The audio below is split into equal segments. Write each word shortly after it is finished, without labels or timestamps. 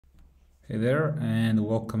Hey there and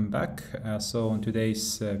welcome back. So in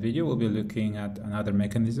today's video we'll be looking at another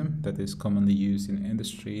mechanism that is commonly used in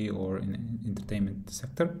industry or in entertainment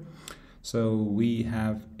sector. So we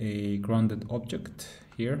have a grounded object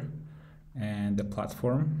here and a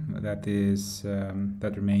platform that is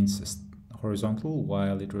that remains horizontal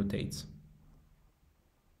while it rotates.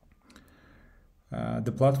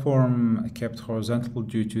 The platform kept horizontal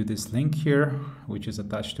due to this link here, which is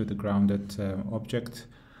attached to the grounded object.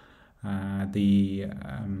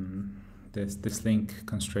 This link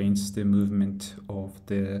constrains the movement of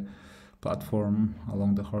the platform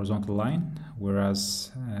along the horizontal line,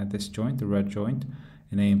 whereas this joint, the red joint,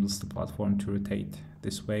 enables the platform to rotate.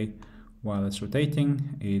 This way, while it's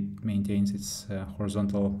rotating, it maintains its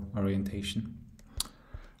horizontal orientation.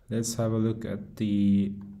 Let's have a look at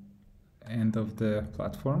the end of the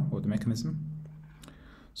platform or the mechanism.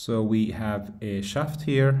 So we have a shaft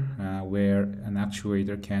here where an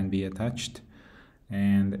actuator can be attached,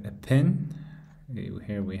 and a pin.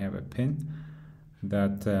 Here we have a pin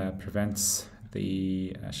that prevents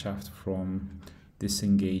the shaft from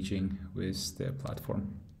disengaging with the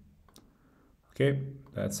platform. Okay,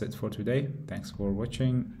 that's it for today. Thanks for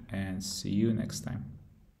watching and see you next time.